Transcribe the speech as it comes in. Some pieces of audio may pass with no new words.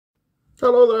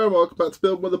Hello there and welcome back to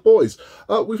Building with the Boys.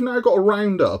 We've now got a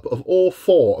roundup of all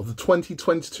 4 of the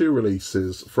 2022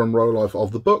 releases from Rolife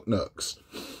of the book Nooks.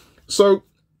 So,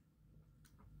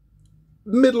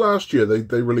 mid last year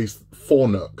they released 4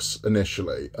 Nooks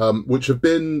initially, which have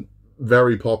been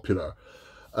very popular,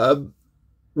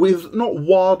 with not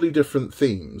wildly different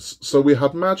themes. So we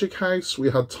had Magic House, we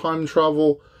had Time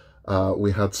Travel,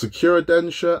 we had Sakura,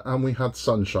 Densya, and we had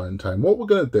Sunshine Town. What we're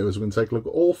going to do is we're going to take a look at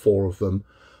all 4 of them.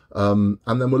 And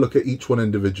then we'll look at each one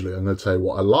individually. I'm going to tell you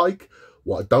what I like,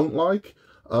 what I don't like,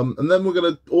 and then we're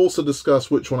going to also discuss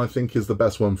which one I think is the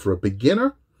best one for a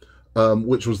beginner,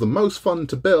 which was the most fun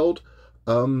to build,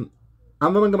 and then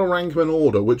I'm going to rank them in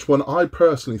order, which one I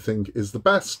personally think is the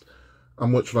best,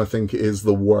 and which one I think is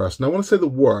the worst. Now, when I say the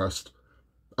worst,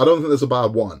 I don't think there's a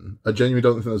bad one. I genuinely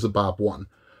don't think there's a bad one.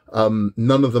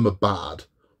 None of them are bad.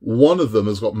 One of them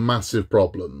has got massive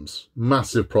problems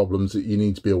that you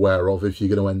need to be aware of if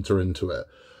you're going to enter into it.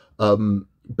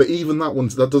 But even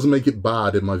that doesn't make it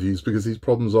bad in my views, because these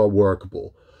problems are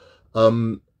workable.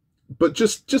 But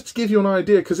just to give you an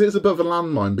idea, because it is a bit of a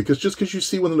landmine, because just because you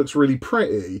see one that looks really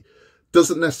pretty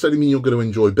doesn't necessarily mean you're going to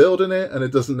enjoy building it, and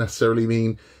it doesn't necessarily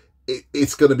mean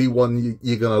it's going to be one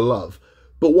you're going to love.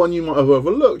 But one you might have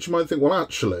overlooked, you might think, well,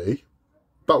 actually,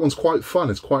 that one's quite fun,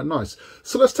 it's quite nice.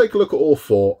 So let's take a look at all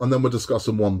 4, and then we'll discuss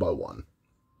them one by one.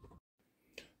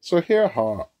 So here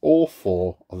are all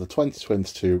 4 of the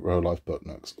 2022 Rolife book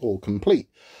Nooks, all complete.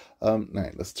 Now,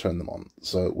 let's turn them on.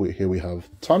 So here we have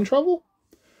Time Travel,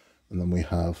 and then we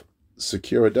have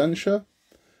Sakura Densya,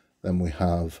 then we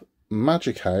have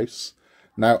Magic House.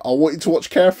 Now, I want you to watch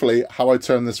carefully how I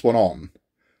turn this one on.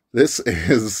 This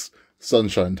is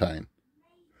Sunshine Town.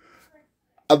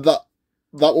 And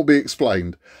that will be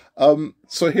explained.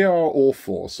 So here are all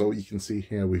 4. So you can see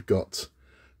here we've got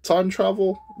Time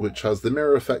Travel, which has the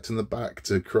mirror effect in the back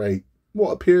to create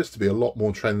what appears to be a lot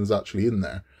more train that's actually in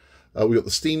there. We've got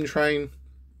the steam train.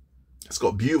 It's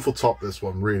got a beautiful top, this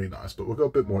one, really nice, but we'll go a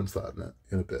bit more into that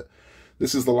in a bit.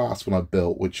 This is the last one I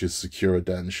built, which is Sakura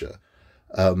Densya.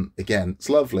 Again, it's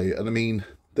lovely, and I mean,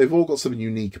 they've all got something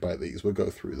unique about these. We'll go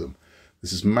through them.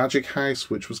 This is Magic House,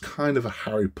 which was kind of a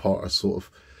Harry Potter sort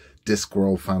of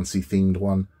Discworld fancy themed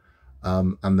one,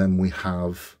 and then we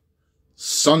have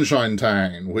Sunshine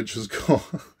Town, which has got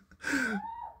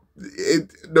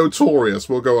notorious.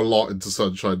 We'll go a lot into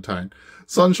Sunshine Town.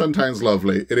 Sunshine Town's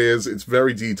lovely. It's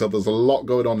very detailed. There's a lot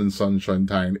going on in Sunshine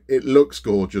Town. It looks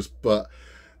gorgeous, but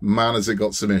man, has it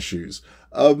got some issues.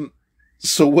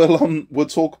 So we'll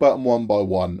talk about them one by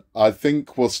one. I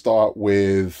think we'll start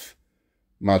with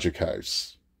Magic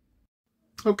House.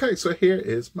 Okay, so here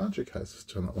is Magic House. Let's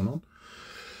turn that one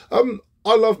on.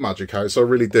 I love Magic House, I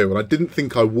really do, and I didn't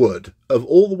think I would. Of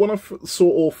all the when I saw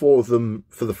all 4 of them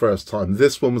for the first time,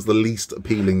 this one was the least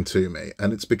appealing to me,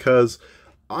 and it's because,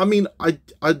 I mean,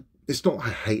 it's not I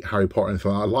hate Harry Potter or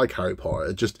anything. I like Harry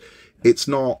Potter. It's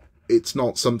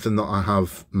not something that I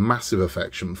have massive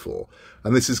affection for,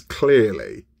 and this is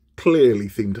clearly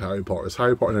themed to Harry Potter. It's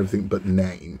Harry Potter and everything but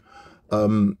name,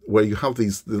 where you have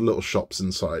the little shops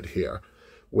inside here.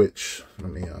 Which,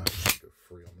 let me go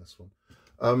free on this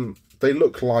one. They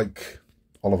look like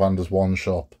Ollivander's Wand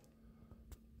Shop.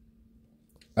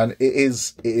 And it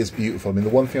is beautiful. I mean, the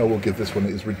one thing I will give this one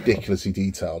is ridiculously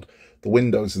detailed. The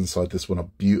windows inside this one are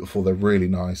beautiful. They're really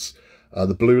nice.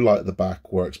 The blue light at the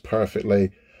back works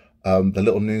perfectly. The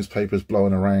little newspapers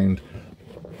blowing around,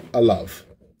 I love.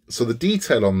 So the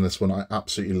detail on this one, I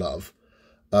absolutely love.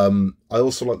 I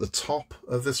also like the top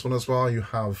of this one as well. You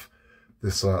have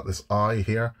this eye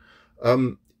here.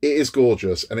 It is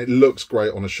gorgeous, and it looks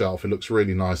great on a shelf. It looks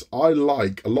really nice. A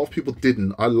lot of people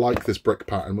didn't. I like this brick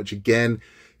pattern, which again,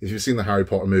 if you've seen the Harry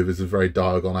Potter movies, is very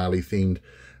Diagon Alley themed,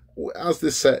 as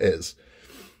this set is.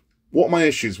 What are my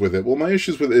issues with it? Well, my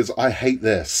issues with it is I hate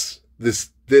this.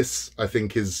 This I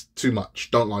think is too much.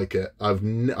 Don't like it. I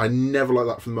never liked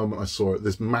that from the moment I saw it.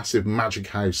 This massive Magic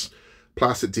House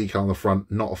plastic decal on the front,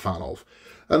 not a fan of.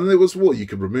 And there was, well, you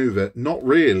could remove it. Not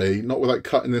really, not without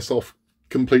cutting this off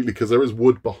completely, because there is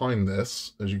wood behind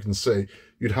this, as you can see.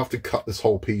 You'd have to cut this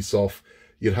whole piece off.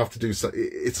 You'd have to do so.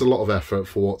 It's a lot of effort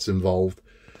for what's involved.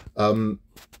 And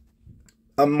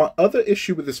my other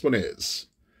issue with this one is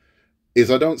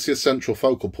I don't see a central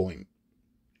focal point.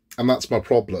 And that's my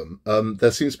problem.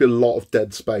 There seems to be a lot of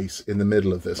dead space in the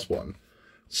middle of this one.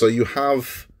 So you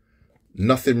have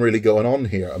nothing really going on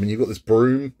here. I mean, you've got this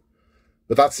broom,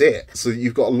 but that's it. So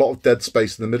you've got a lot of dead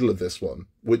space in the middle of this one,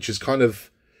 which is kind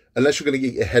of, unless you're going to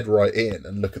get your head right in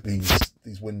and look at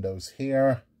these windows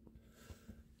here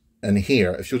and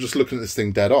here, if you're just looking at this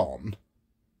thing dead on,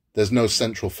 there's no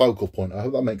central focal point. I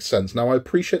hope that makes sense. Now, I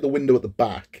appreciate the window at the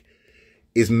back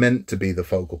is meant to be the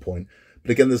focal point.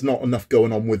 But again, there's not enough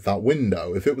going on with that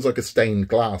window. If it was like a stained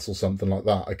glass or something like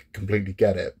that, I could completely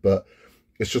get it. But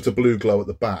it's just a blue glow at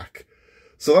the back.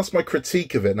 So that's my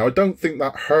critique of it. Now, I don't think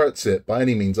that hurts it by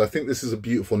any means. I think this is a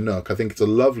beautiful nook. I think it's a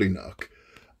lovely nook.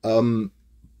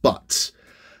 But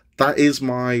that is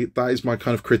my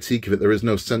kind of critique of it. There is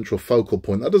no central focal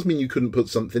point. That doesn't mean you couldn't put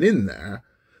something in there,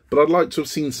 but I'd like to have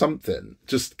seen something,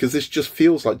 just because this just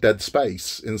feels like dead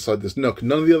space inside this nook.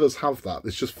 None of the others have that.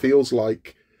 This just feels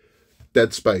like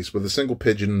dead space with a single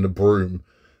pigeon and a broom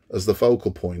as the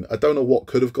focal point. I don't know what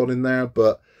could have gone in there,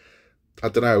 but I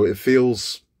don't know. It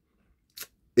feels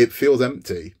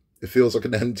empty. It feels like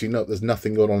an empty nook. There's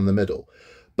nothing going on in the middle.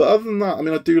 But other than that, I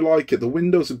mean, I do like it. The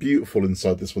windows are beautiful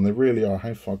inside this one. They really are.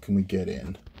 How far can we get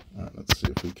in? Let's see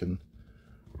if we can.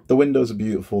 The windows are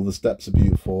beautiful. The steps are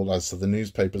beautiful. As I said, the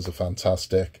newspapers are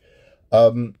fantastic.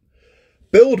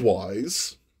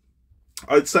 Build-wise,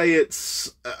 I'd say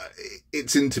it's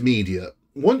intermediate.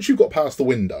 Once you've got past the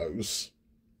windows,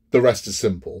 the rest is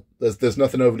simple. There's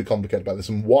nothing overly complicated about this.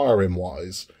 And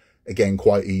wiring-wise, again,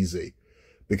 quite easy,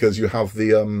 because you have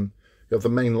the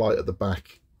main light at the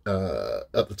back.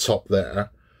 At the top there,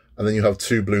 and then you have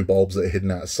two blue bulbs that are hidden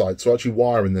out of sight. So actually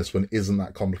wiring this one isn't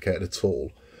that complicated at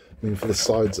all. I mean, for the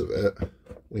sides of it,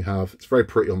 it's very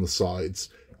pretty on the sides.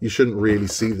 You shouldn't really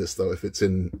see this though if it's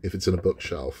in a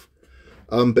bookshelf.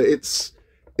 But it's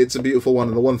a beautiful one,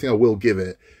 and the one thing I will give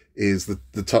it is the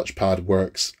touchpad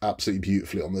works absolutely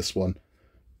beautifully on this one.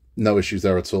 No issues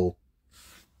there at all.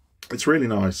 It's really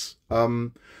nice.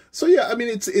 So yeah, I mean,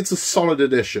 it's a solid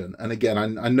addition, and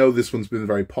again, I know this one's been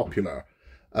very popular,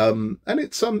 and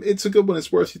it's a good one.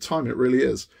 It's worth your time. It really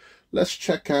is. Let's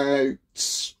check out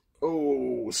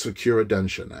Sakura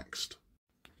densya next.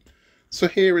 So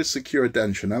here is Sakura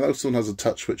densya. Now this one has a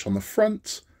touch switch on the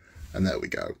front, and there we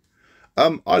go.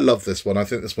 I love this one. I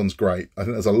think this one's great. I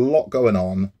think there's a lot going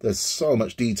on. There's so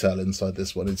much detail inside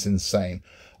this one. It's insane.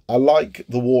 I like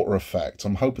the water effect.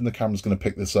 I'm hoping the camera's going to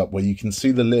pick this up, where you can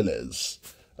see the lilies.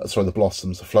 Sorry, the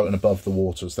blossoms are floating above the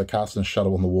waters. They're casting a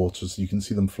shadow on the waters, so you can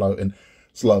see them floating.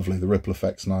 It's lovely. The ripple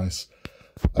effect's nice.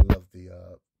 I love the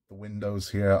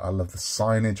windows here. I love the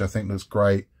signage. I think looks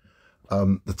great.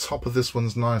 The top of this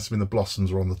one's nice. I mean, the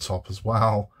blossoms are on the top as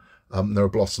well. There are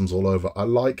blossoms all over. I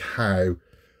like how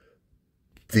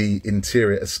the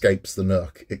interior escapes the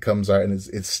nook. It comes out and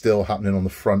it's still happening on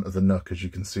the front of the nook, as you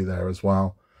can see there as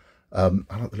well. I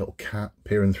like the little cat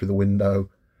peering through the window.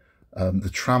 The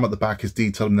tram at the back is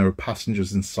detailed, and there are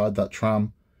passengers inside that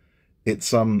tram.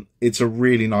 It's a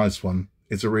really nice one.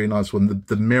 It's a really nice one.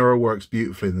 The mirror works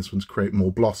beautifully in this one to create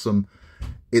more blossom.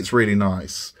 It's really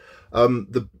nice.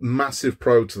 The massive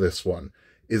pro to this one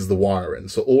is the wiring.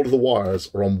 So all of the wires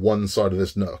are on one side of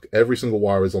this nook. Every single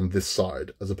wire is on this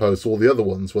side, as opposed to all the other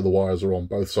ones where the wires are on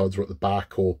both sides or at the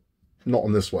back, or not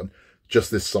on this one,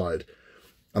 just this side.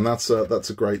 And that's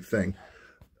a great thing.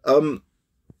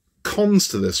 Cons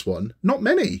to this one, not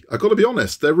many. I got to be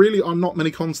honest, there really are not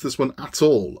many cons to this one at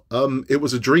all. It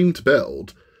was a dream to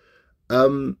build.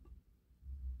 I've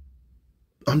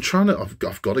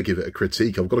got to give it a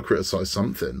critique. I've got to criticize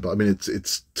something, but I mean,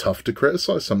 it's tough to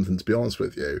criticize something, to be honest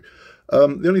with you.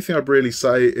 The only thing I'd really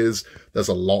say is there's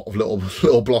a lot of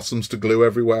little blossoms to glue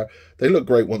everywhere. They look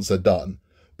great once they're done,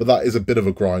 but that is a bit of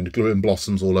a grind, gluing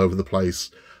blossoms all over the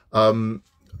place.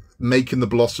 Making the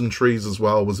blossom trees as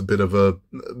well was a bit of a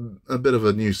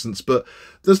nuisance, but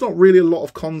there's not really a lot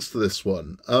of cons to this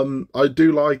one. I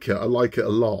do like it. I like it a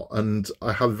lot, and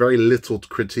I have very little to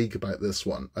critique about this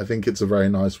one. I think it's a very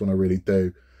nice one. I really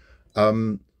do.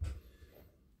 Yeah,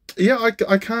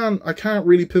 I can't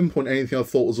really pinpoint anything I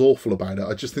thought was awful about it.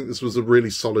 I just think this was a really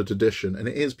solid addition, and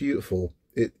it is beautiful.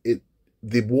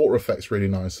 The water effect's really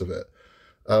nice of it.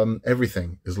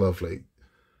 Everything is lovely.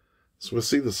 So we'll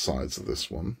see the sides of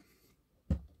this one.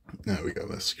 There we go,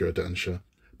 there's Sakura densya.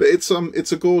 But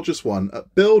it's a gorgeous one.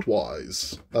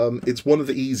 Build-wise, it's one of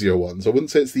the easier ones. I wouldn't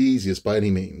say it's the easiest by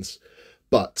any means,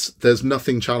 but there's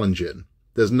nothing challenging.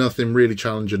 There's nothing really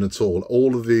challenging at all.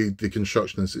 All of the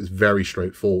construction is very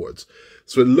straightforward.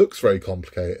 So it looks very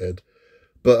complicated,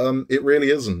 but it really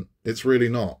isn't. It's really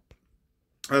not.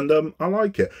 And I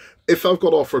like it. If I've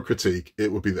got to offer a critique,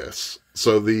 it would be this.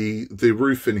 So the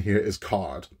roof in here is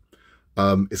card.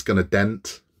 It's going to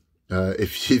dent.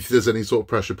 If there's any sort of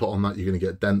pressure put on that, you're going to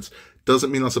get dents. Doesn't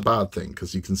mean that's a bad thing,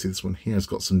 because you can see this one here has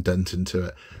got some dent into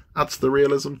it. Adds to the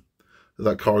realism of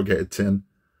that corrugated tin.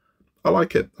 I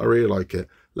like it. I really like it.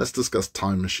 Let's discuss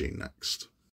Time Machine next.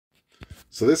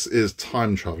 So this is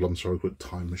Time Travel. I'm sorry, I put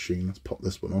Time Machine. Let's pop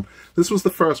this one on. This was the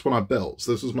first one I built.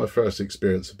 So this was my first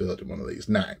experience of building one of these.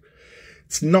 Now,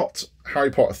 it's not Harry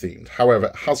Potter themed. However,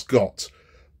 it has got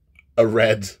a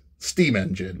red steam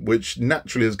engine, which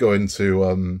naturally is going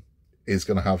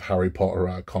to have Harry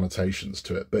Potter connotations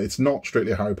to it, but it's not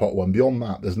strictly a Harry Potter one. Beyond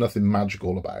that, there's nothing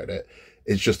magical about it.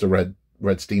 It's just a red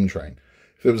steam train.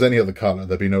 If it was any other colour,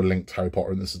 there'd be no link to Harry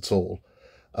Potter in this at all.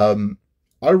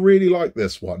 I really like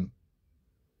this one.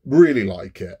 Really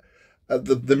like it.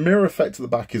 The mirror effect at the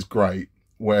back is great,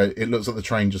 where it looks like the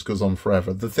train just goes on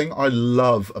forever. The thing I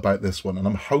love about this one, and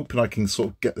I'm hoping I can sort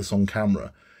of get this on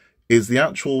camera, is the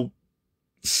actual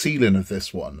ceiling of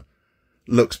this one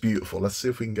looks beautiful. Let's see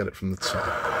if we can get it from the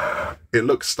top. It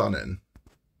looks stunning.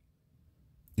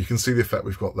 You can see the effect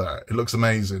we've got there. It looks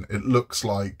amazing. It looks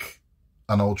like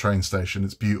an old train station.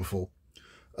 It's beautiful.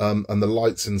 And the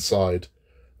lights inside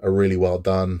are really well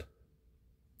done.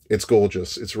 It's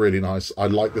gorgeous. It's really nice. I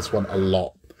like this one a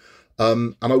lot.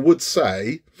 And I would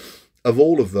say, of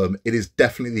all of them, it is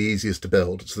definitely the easiest to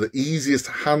build. So the easiest,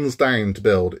 hands down, to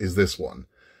build is this one.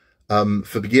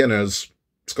 For beginners,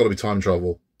 it's got to be time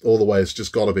travel. All the way, it's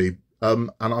just got to be.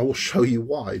 And I will show you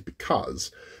why.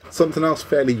 Because something else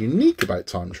fairly unique about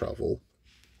time travel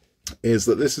is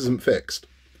that this isn't fixed.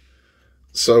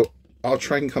 So our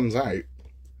train comes out.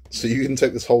 So you can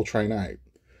take this whole train out.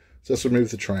 So let's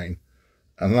remove the train.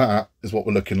 And that is what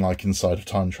we're looking like inside of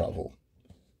time travel.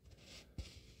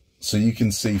 So you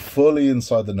can see fully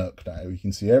inside the Nook now. You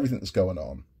can see everything that's going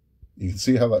on. You can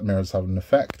see how that mirror's having an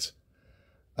effect.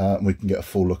 And we can get a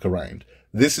full look around.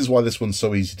 This is why this one's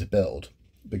so easy to build.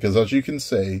 Because as you can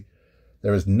see,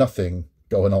 there is nothing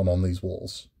going on these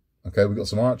walls. Okay, we've got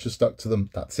some arches stuck to them.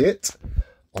 That's it.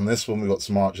 On this one, we've got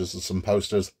some arches and some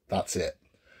posters. That's it.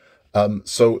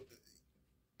 So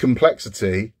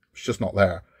complexity, it's just not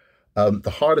there.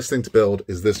 The hardest thing to build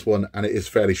is this one, and it is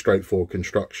fairly straightforward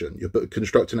construction. You're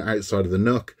constructing it outside of the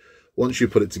Nook. Once you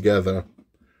put it together,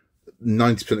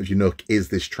 90% of your Nook is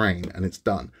this train, and it's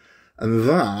done. And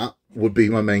that would be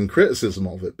my main criticism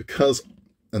of it, because,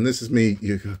 and this is me,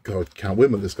 God, can't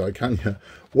win with this guy, can you?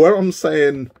 Where I'm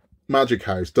saying Magic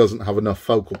House doesn't have enough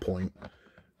focal point,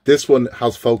 this one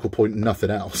has focal point, nothing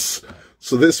else.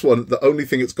 So this one, the only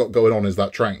thing it's got going on is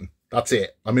that train. That's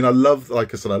it. I mean, I love,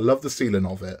 like I said, I love the ceiling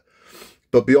of it.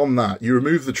 But beyond that, you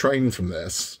remove the train from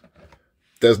this,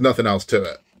 there's nothing else to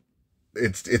it.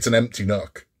 It's an empty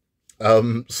Nook.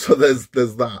 So there's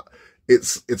that.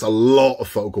 It's a lot of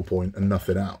focal point and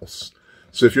nothing else.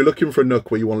 So if you're looking for a Nook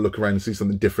where you want to look around and see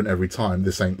something different every time,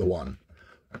 this ain't the one.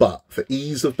 But for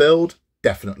ease of build,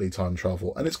 definitely time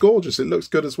travel. And it's gorgeous. It looks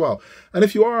good as well. And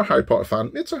if you are a Harry Potter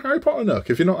fan, it's a Harry Potter Nook.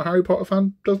 If you're not a Harry Potter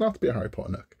fan, it doesn't have to be a Harry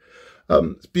Potter Nook.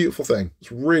 It's a beautiful thing.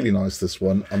 It's really nice, this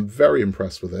one. I'm very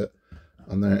impressed with it.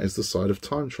 And there is the side of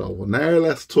time travel. Now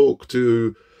let's talk about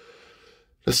the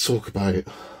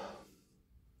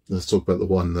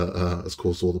one that has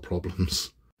caused all the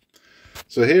problems.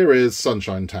 So here is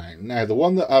Sunshine Town. Now the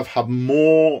one that I've had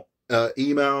more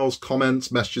emails,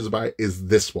 comments, messages about is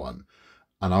this one.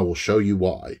 And I will show you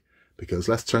why. Because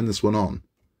let's turn this one on.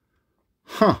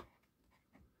 Huh.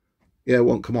 Yeah, it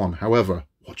won't come on. However,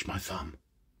 watch my thumb.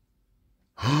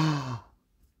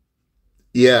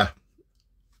 Yeah.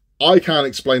 I can't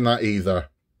explain that either,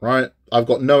 right? I've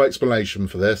got no explanation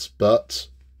for this, but...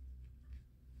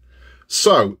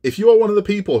 So, if you are one of the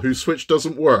people whose Switch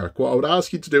doesn't work, what I would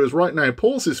ask you to do is right now,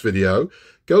 pause this video,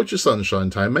 go to Sunshine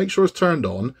Town, make sure it's turned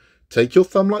on, take your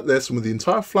thumb like this, and with the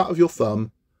entire flat of your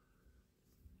thumb,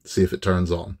 see if it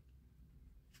turns on.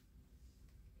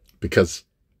 Because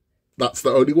that's the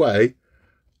only way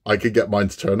I could get mine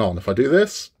to turn on. If I do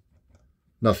this,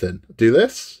 nothing. Do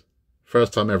this,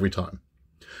 first time every time.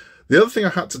 The other thing I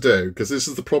had to do, because this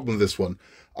is the problem with this one,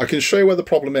 I can show you where the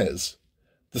problem is.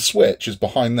 The switch is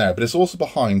behind there, but it's also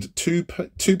behind two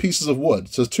pieces of wood.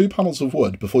 So there's 2 panels of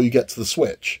wood before you get to the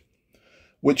switch,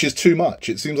 which is too much.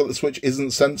 It seems like the switch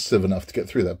isn't sensitive enough to get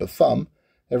through there, but thumb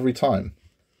every time.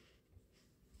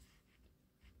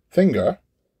 Finger.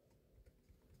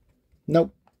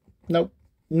 Nope, nope,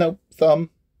 nope, thumb.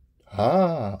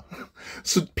 Ah.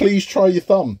 So please try your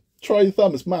thumb. Try your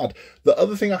thumb, it's mad. The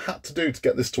other thing I had to do to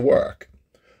get this to work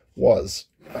was,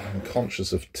 I'm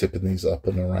conscious of tipping these up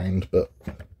and around, but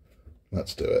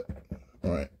let's do it.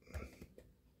 All right.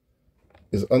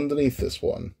 Is underneath this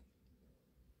one,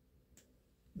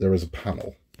 there is a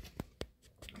panel.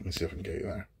 Let me see if I can get you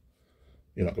there.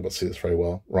 You're not going to see this very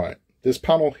well. Right. This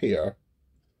panel here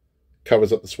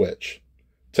covers up the switch.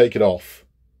 Take it off.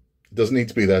 It doesn't need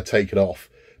to be there. Take it off.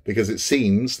 Because it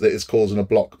seems that it's causing a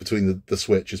block between the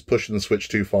switch. It's pushing the switch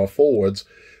too far forwards,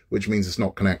 which means it's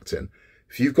not connecting.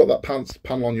 If you've got that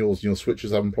panel on yours and your switch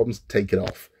is having problems, take it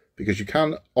off. Because you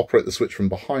can operate the switch from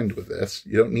behind with this.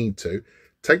 You don't need to.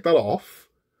 Take that off,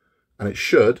 and it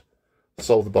should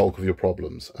solve the bulk of your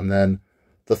problems. And then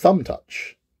the thumb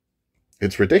touch.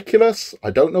 It's ridiculous.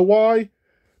 I don't know why,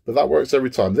 but that works every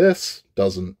time. This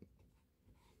doesn't.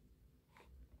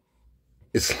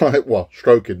 It's like, well,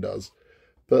 stroking does,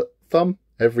 but thumb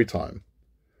every time.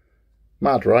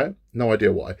 Mad, right? No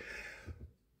idea why.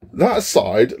 That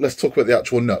aside, let's talk about the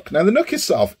actual nook. Now, the nook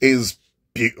itself is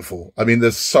beautiful. I mean,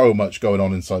 there's so much going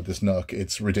on inside this nook.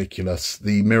 It's ridiculous.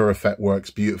 The mirror effect works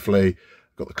beautifully.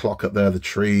 Got the clock up there, the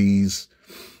trees,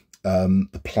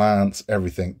 the plants,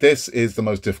 everything. This is the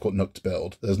most difficult nook to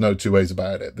build. There's no two ways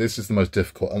about it. This is the most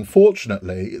difficult.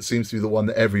 Unfortunately, it seems to be the one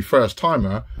that every first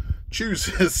timer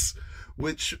chooses,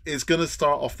 which is going to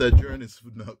start off their journeys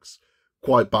with nooks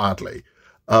quite badly.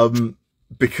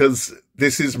 Because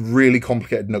this is really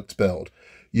complicated nook to build.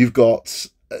 You've got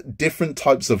different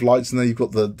types of lights in there. You've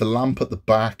got the lamp at the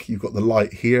back. You've got the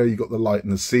light here. You've got the light in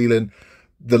the ceiling.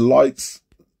 The lights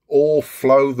all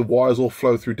flow. The wires all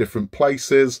flow through different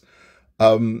places.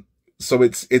 So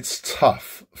it's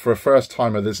tough. For a first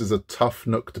timer, this is a tough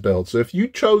nook to build. So if you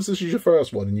chose this as your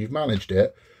first one and you've managed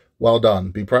it, well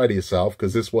done. Be proud of yourself,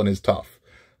 because this one is tough.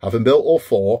 Having built all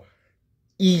four,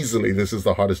 easily this is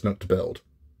the hardest nook to build.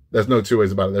 There's no two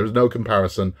ways about it. There is no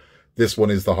comparison. This one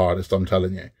is the hardest, I'm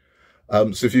telling you.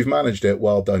 So if you've managed it,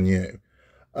 well done you.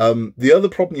 The other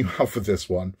problem you have with this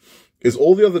one is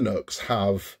all the other nooks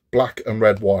have black and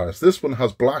red wires. This one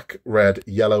has black, red,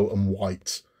 yellow, and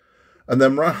white. And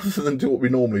then rather than do what we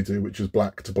normally do, which is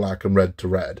black to black and red to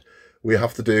red, we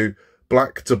have to do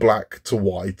black to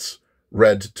white,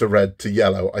 red to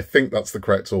yellow. I think that's the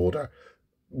correct order,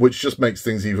 which just makes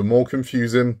things even more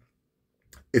confusing.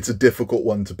 It's a difficult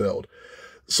one to build.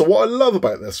 So what I love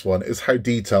about this one is how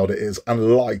detailed it is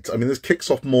and light. I mean, this kicks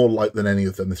off more light than any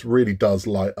of them. This really does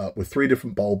light up. With 3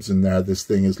 different bulbs in there, this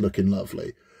thing is looking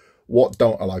lovely. What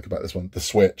don't I like about this one? The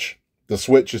switch. The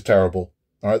switch is terrible.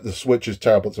 All right, the switch is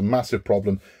terrible. It's a massive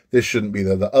problem. This shouldn't be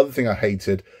there. The other thing I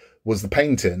hated was the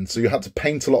painting. So you had to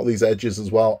paint a lot of these edges as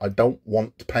well. I don't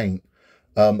want to paint.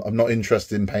 I'm not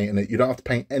interested in painting it. You don't have to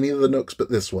paint any of the nooks but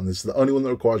this one. This is the only one that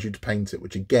requires you to paint it,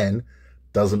 which again,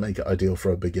 doesn't make it ideal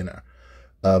for a beginner.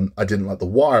 I didn't like the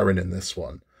wiring in this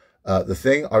one. The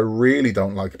thing I really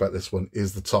don't like about this one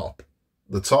is the top.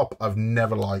 The top I've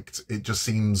never liked. It just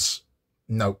seems,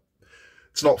 no,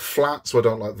 it's not flat, so I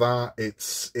don't like that.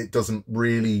 It doesn't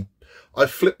really, I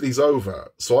flipped these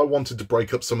over. So I wanted to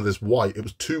break up some of this white. It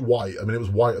was too white. I mean, it was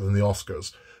whiter than the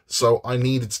Oscars. So I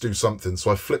needed to do something.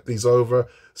 So I flipped these over.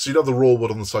 So you'd have the raw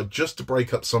wood on the side just to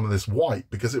break up some of this white,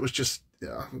 because it was just,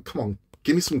 yeah, come on,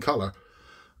 give me some colour.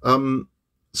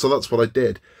 So that's what I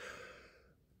did.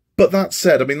 But that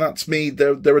said, I mean, that's me.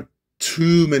 There are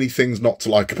too many things not to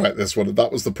like about this one, and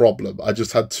that was the problem. I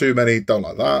just had too many, don't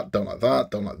like that, don't like that,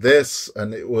 don't like this,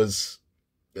 and it was,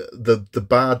 the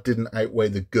bad didn't outweigh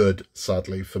the good,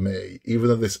 sadly, for me. Even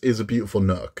though this is a beautiful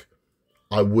nook,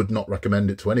 I would not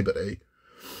recommend it to anybody,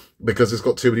 because it's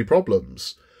got too many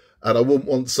problems. And I wouldn't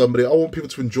want somebody, I want people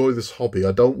to enjoy this hobby.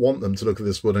 I don't want them to look at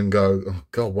this one and go, oh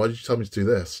God, why did you tell me to do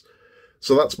this?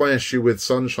 So that's my issue with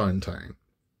Sunshine Town.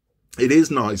 It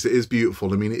is nice. It is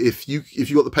beautiful. I mean, if you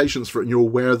got the patience for it and you're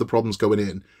aware of the problems going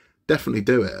in, definitely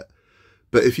do it.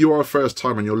 But if you are a first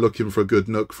timer and you're looking for a good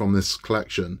nook from this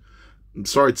collection, I'm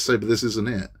sorry to say, but this isn't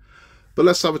it. But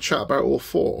let's have a chat about all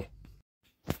 4.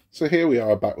 So here we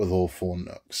are back with all 4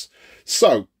 nooks.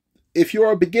 So if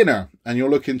you're a beginner and you're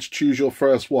looking to choose your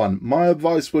first one, my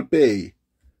advice would be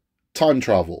time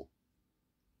travel.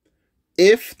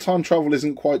 If time travel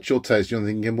isn't quite your taste, you're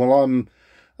thinking, well, I'm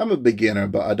a beginner,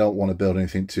 but I don't want to build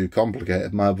anything too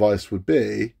complicated. My advice would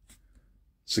be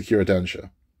sakura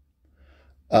densya.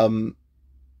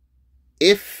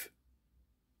 If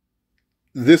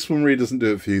this one really doesn't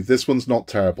do it for you, this one's not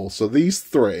terrible. So these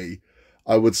 3,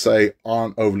 I would say,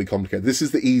 aren't overly complicated. This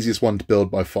is the easiest one to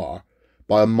build by far.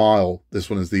 By a mile, this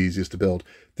one is the easiest to build.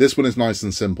 This one is nice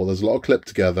and simple. There's a lot of clip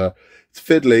together. It's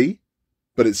fiddly,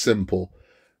 but it's simple.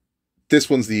 This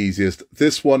one's the easiest.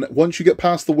 This one, once you get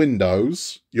past the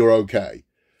windows, you're okay.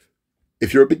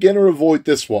 If you're a beginner, avoid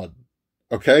this one.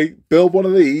 Okay? Build one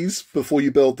of these before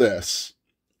you build this.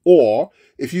 Or,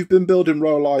 if you've been building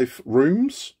Rolife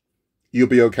rooms, you'll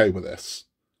be okay with this.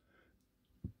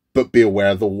 But be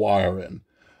aware of the wiring.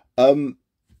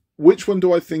 Which one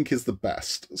do I think is the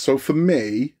best? So for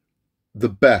me, the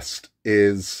best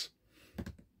is...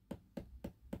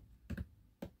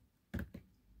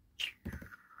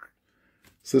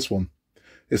 this one.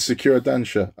 It's sakura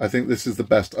densya. I think this is the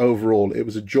best overall. It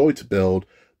was a joy to build.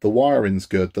 The wiring's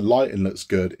good. The lighting looks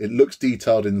good. It looks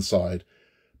detailed inside.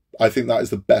 I think that is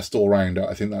the best all-rounder.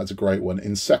 I think that's a great one.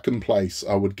 In second place,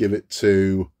 I would give it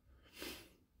to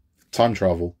time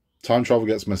travel. Time Travel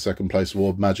gets my second place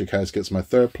award. Magic House gets my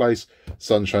third place.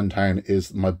 Sunshine Town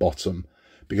is my bottom.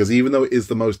 Because even though it is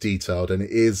the most detailed and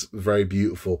it is very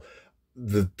beautiful,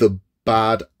 the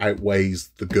bad outweighs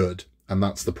the good. And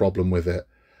that's the problem with it.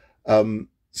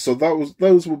 So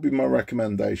those would be my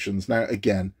recommendations. Now,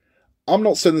 again, I'm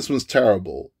not saying this one's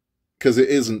terrible, because it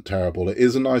isn't terrible. It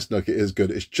is a nice nook. It is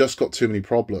good. It's just got too many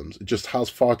problems. It just has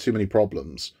far too many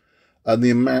problems. And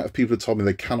the amount of people who told me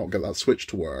they cannot get that switch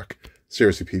to work,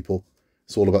 seriously, people,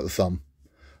 it's all about the thumb.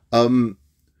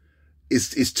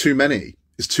 It's too many.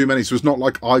 It's too many. So it's not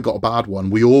like I got a bad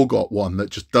one. We all got one that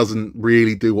just doesn't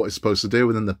really do what it's supposed to do.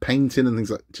 And then the painting and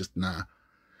things like, just nah,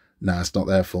 it's not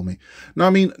there for me. Now, I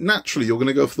mean, naturally, you're going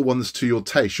to go for the one that's to your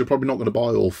taste. You're probably not going to buy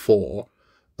all four.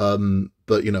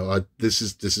 But you know, this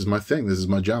is my thing. This is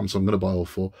my jam. So I'm going to buy all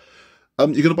four. You're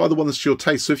going to buy the one that's to your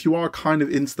taste. So if you are kind of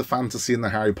into the fantasy and the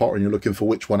Harry Potter and you're looking for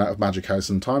which one out of Magic House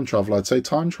and Time Travel, I'd say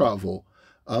Time Travel.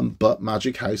 But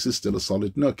Magic House is still a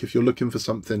solid nook. If you're looking for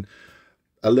something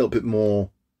a little bit more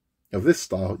of this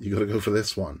style, you got to go for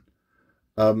this one.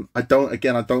 I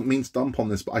don't mean to dump on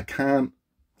this, but I can't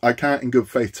in good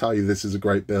faith tell you this is a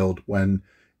great build when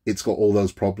it's got all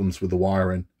those problems with the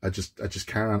wiring. I just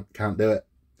can't do it.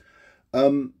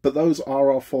 But those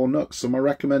are our 4 nooks. So my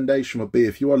recommendation would be,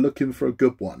 if you are looking for a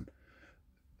good one,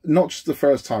 not just the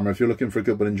first timer, if you're looking for a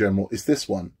good one in general, it's this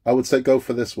one. I would say go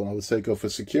for this one. I would say go for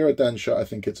Sakura Densya. I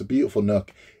think it's a beautiful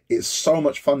nook. It's so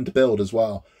much fun to build as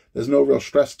well. There's no real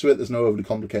stress to it. There's no overly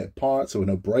complicated parts. There are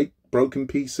no broken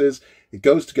pieces. It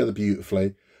goes together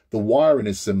beautifully. The wiring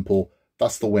is simple.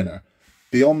 That's the winner.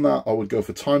 Beyond that, I would go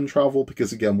for Time Travel,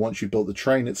 because again, once you build the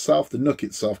train itself, the nook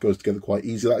itself goes together quite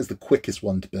easy. That is the quickest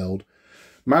one to build.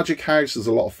 Magic House is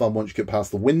a lot of fun once you get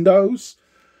past the windows.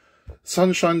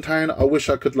 Sunshine Town, I wish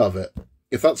I could love it.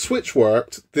 If that switch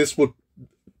worked, this would,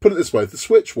 put it this way, if the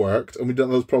switch worked and we don't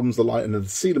have those problems, the lighting and the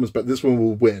ceiling was better, this one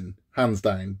will win, hands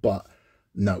down. But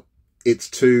no, it's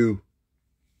too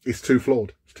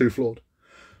flawed. It's too flawed.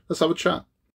 Let's have a chat.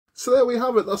 So there we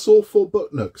have it. That's all 4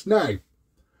 book nooks. Now,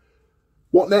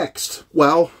 what next?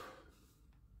 Well,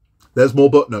 there's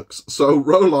more book nooks. So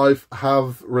Rolife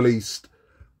have released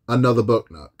another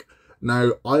book nook.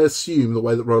 Now, I assume the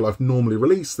way that Rolife normally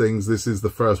release things, this is the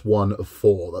first one of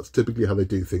 4. That's typically how they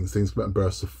do things. Things come out in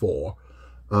bursts of 4.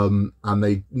 And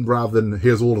they, rather than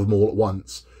here's all of them all at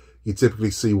once, you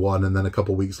typically see one and then a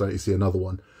couple of weeks later you see another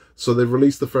one. So they've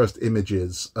released the first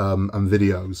images and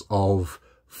videos of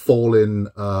fallen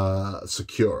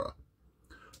sakura,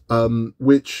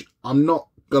 which I'm not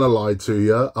going to lie to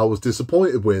you, I was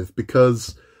disappointed with,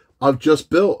 because I've just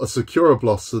built a Sakura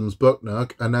Blossoms book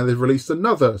nook, and now they've released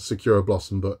another Sakura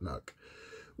Blossom book nook,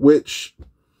 which,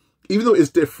 even though it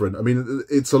is different, I mean,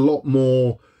 it's a lot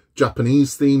more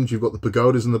Japanese themed. You've got the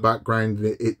pagodas in the background.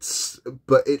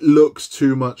 But it looks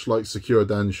too much like Sakura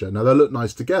Densya. Now, they look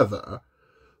nice together,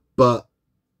 but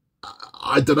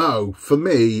I don't know. For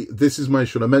me, this is my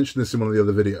issue. I mentioned this in one of the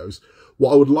other videos.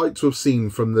 What I would like to have seen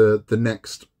from the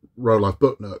next Rolife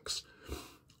book nooks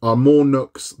are more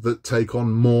nooks that take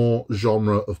on more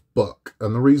genre of book.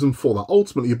 And the reason for that,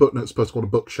 ultimately, your book nook's supposed to go on a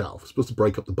bookshelf. It's supposed to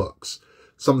break up the books.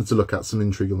 Something to look at, some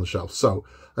intrigue on the shelf. So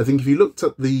I think if you looked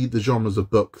at the genres of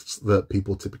books that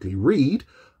people typically read,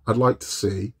 I'd like to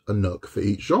see a nook for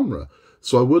each genre.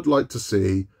 So I would like to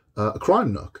see a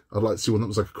crime nook. I'd like to see one that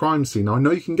was like a crime scene. Now, I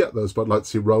know you can get those, but I'd like to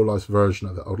see Rolife's version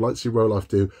of it. I would like to see Rolife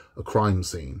do a crime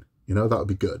scene. You know, that would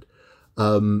be good.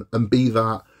 And be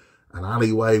that an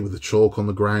alleyway with the chalk on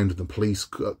the ground and the police,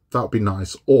 that would be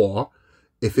nice. Or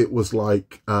if it was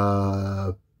like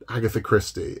Agatha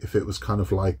Christie, if it was kind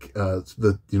of like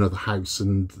the house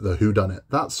and the whodunit,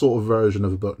 that sort of version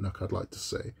of a book nook I'd like to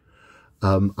see.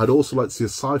 I'd also like to see a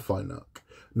sci-fi nook.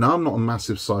 Now, I'm not a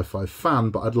massive sci-fi fan,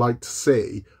 but I'd like to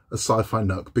see a sci-fi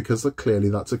nook, because clearly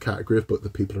that's a category of book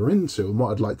that people are into. And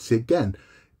what I'd like to see, again,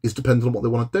 is dependent on what they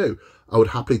want to do. I would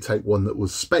happily take one that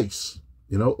was space,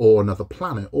 you know, or another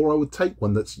planet, or I would take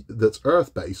one that's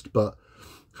Earth-based, but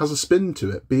has a spin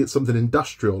to it, be it something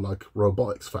industrial like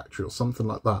Robotics Factory or something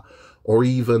like that, or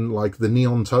even like the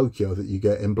Neon Tokyo that you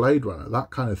get in Blade Runner,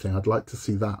 that kind of thing. I'd like to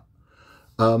see that.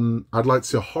 I'd like to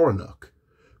see a horror nook,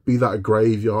 be that a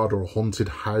graveyard or a haunted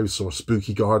house or a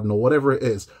spooky garden or whatever it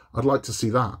is. I'd like to see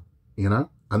that, you know,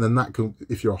 and then that can,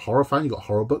 if you're a horror fan, you got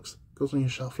horror books, goes on your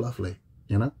shelf lovely,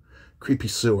 you know, creepy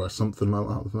sewer, something like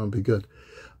that would be good.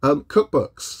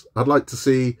 Cookbooks, I'd like to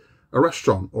see a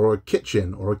restaurant or a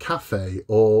kitchen or a cafe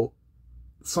or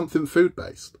something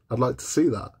food-based. I'd like to see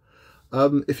that.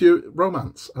 If you're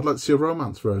romance, I'd like to see a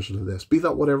romance version of this. Be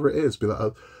that whatever it is. Be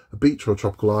that a beach or a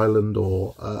tropical island,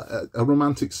 or a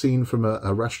romantic scene from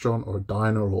a restaurant or a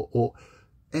diner, or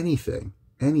anything.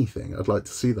 anything. I'd like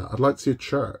to see that. I'd like to see a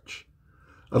church.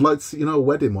 I'd like to see, you know, a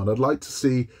wedding one. I'd like to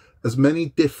see as many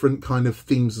different kind of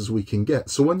themes as we can get.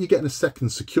 So when you're getting a second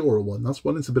Sakura one, that's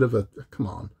when it's a bit of a, come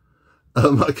on.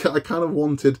 I kind of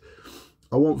wanted,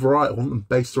 I want variety. I want them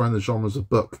based around the genres of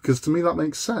book, because to me that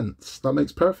makes sense. That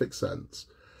makes perfect sense.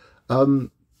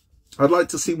 I'd like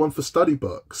to see one for study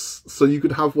books, so you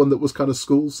could have one that was kind of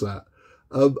school set.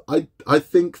 I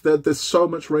think that there's so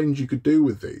much range you could do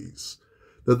with these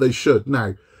that they should.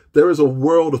 Now, there is a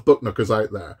world of book nookers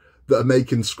out there that are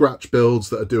making scratch builds,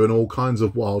 that are doing all kinds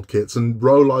of wild kits, and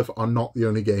Rolife are not the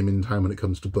only game in town when it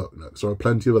comes to book nooks. There are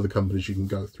plenty of other companies you can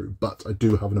go through, but I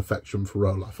do have an affection for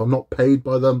Rolife. I'm not paid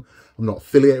by them. I'm not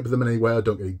affiliated with them in any way. I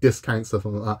don't get any discounts, stuff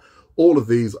like that. All of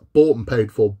these bought and paid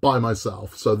for by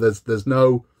myself. So there's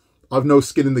no, I've no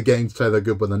skin in the game to say they're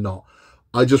good when they're not.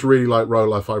 I just really like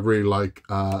Rolife. I really like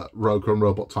Roker and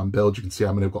Robot Time builds. You can see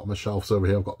how many I've got on my shelves over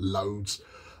here. I've got loads.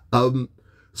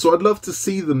 So I'd love to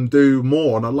see them do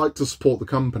more, and I'd like to support the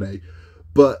company.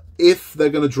 But if they're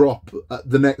going to drop,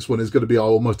 the next one is going to be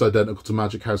almost identical to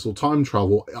Magic House or Time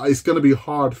Travel, it's going to be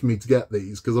hard for me to get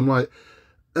these, because I'm like,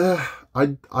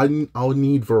 I'll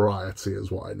need variety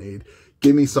is what I need.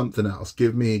 Give me something else.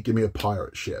 Give me a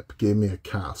pirate ship. Give me a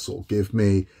castle. Give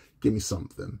me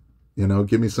something. You know,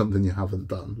 give me something you haven't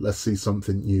done. Let's see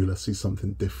something new. Let's see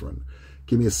something different.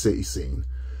 Give me a city scene.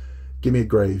 Give me a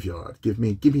graveyard. Give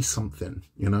me something,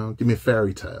 you know, give me a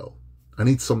fairy tale. I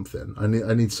need something. I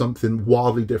need something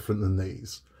wildly different than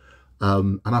these.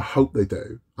 And I hope they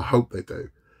do. I hope they do.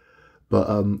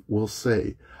 But we'll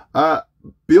see.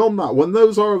 Beyond that, when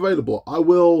those are available,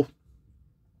 I'll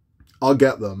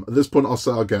get them. At this point, I'll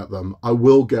say I'll get them. I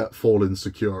will get Fallen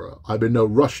Sakura. I'm in no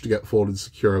rush to get Fallen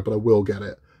Sakura, but I will get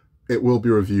it. It will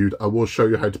be reviewed. I will show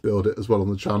you how to build it as well on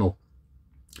the channel,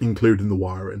 including the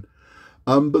wiring.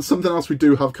 But something else we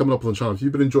do have coming up on the channel, if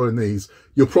you've been enjoying these,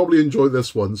 you'll probably enjoy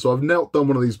this one. So I've now done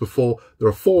one of these before. There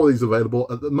are 4 of these available.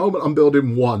 At the moment, I'm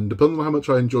building 1. Depending on how much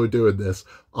I enjoy doing this,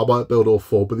 I might build all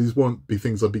 4. But these won't be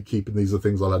things I'll be keeping. These are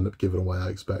things I'll end up giving away, I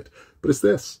expect. But it's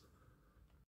this.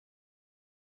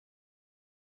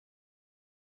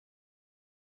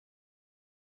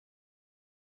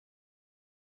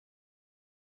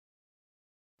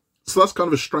 So that's kind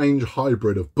of a strange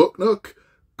hybrid of book nook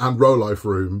and Rolife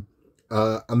room.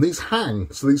 And these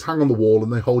hang. So these hang on the wall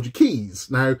and they hold your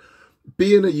keys. Now,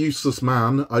 being a useless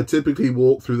man, I typically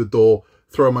walk through the door,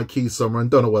 throw my keys somewhere and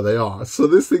don't know where they are. So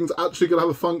this thing's actually going to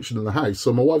have a function in the house.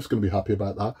 So my wife's going to be happy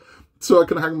about that. So I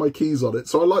can hang my keys on it.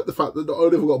 So I like the fact that not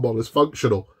only have I got a model, it's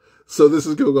functional. So this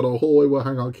is going to go a whole way where I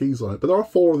hang our keys on it. But there are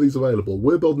 4 of these available.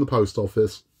 We're building the post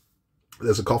office.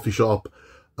 There's a coffee shop.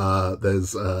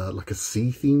 There's like a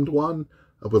sea-themed one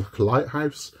with like a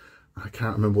lighthouse. I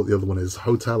can't remember what the other one is.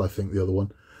 Hotel, I think, the other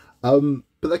one.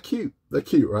 But they're cute. They're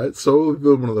cute, right? So we'll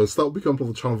build one of those. That will be coming on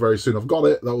the channel very soon. I've got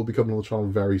it. That will be coming on the channel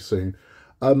very soon.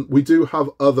 We do have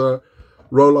other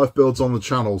Rolife builds on the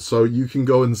channel, so you can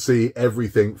go and see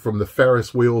everything from the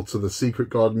Ferris wheel to the Secret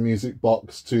Garden music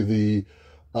box to the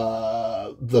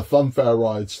funfair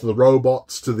rides, to the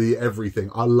robots, to the everything.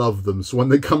 I love them. So when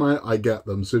they come out, I get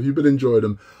them. So if you've been enjoying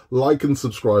them, like and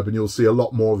subscribe, and you'll see a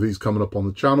lot more of these coming up on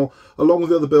the channel, along with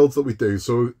the other builds that we do.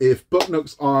 So if book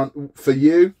nooks aren't for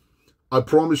you, I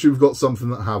promise you we've got something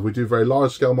that have. We do very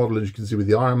large scale model, as you can see with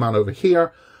the Iron Man over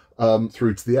here,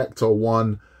 through to the Ecto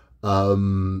one.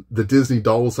 The Disney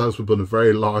Doll's House, we're building a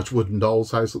very large wooden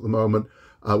doll's house at the moment.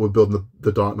 We're building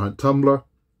the Dark Knight Tumbler.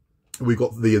 We've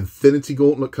got the Infinity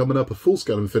Gauntlet coming up, a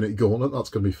full-scale Infinity Gauntlet. That's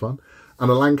going to be fun.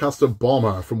 And a Lancaster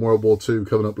Bomber from World War II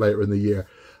coming up later in the year.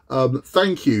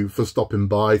 Thank you for stopping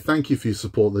by. Thank you for your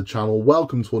support of the channel.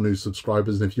 Welcome to our new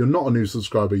subscribers. And if you're not a new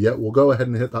subscriber yet, we'll go ahead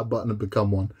and hit that button and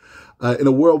become one. In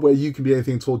a world where you can be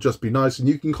anything at all, just be nice. And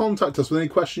you can contact us with any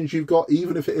questions you've got,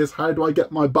 even if it is, how do I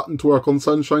get my button to work on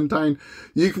Sunshine Town?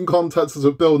 You can contact us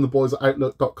at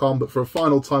billandtheboys@outlook.com. But for a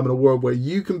final time, in a world where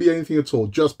you can be anything at all,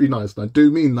 just be nice. And I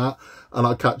do mean that. And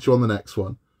I'll catch you on the next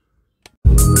one.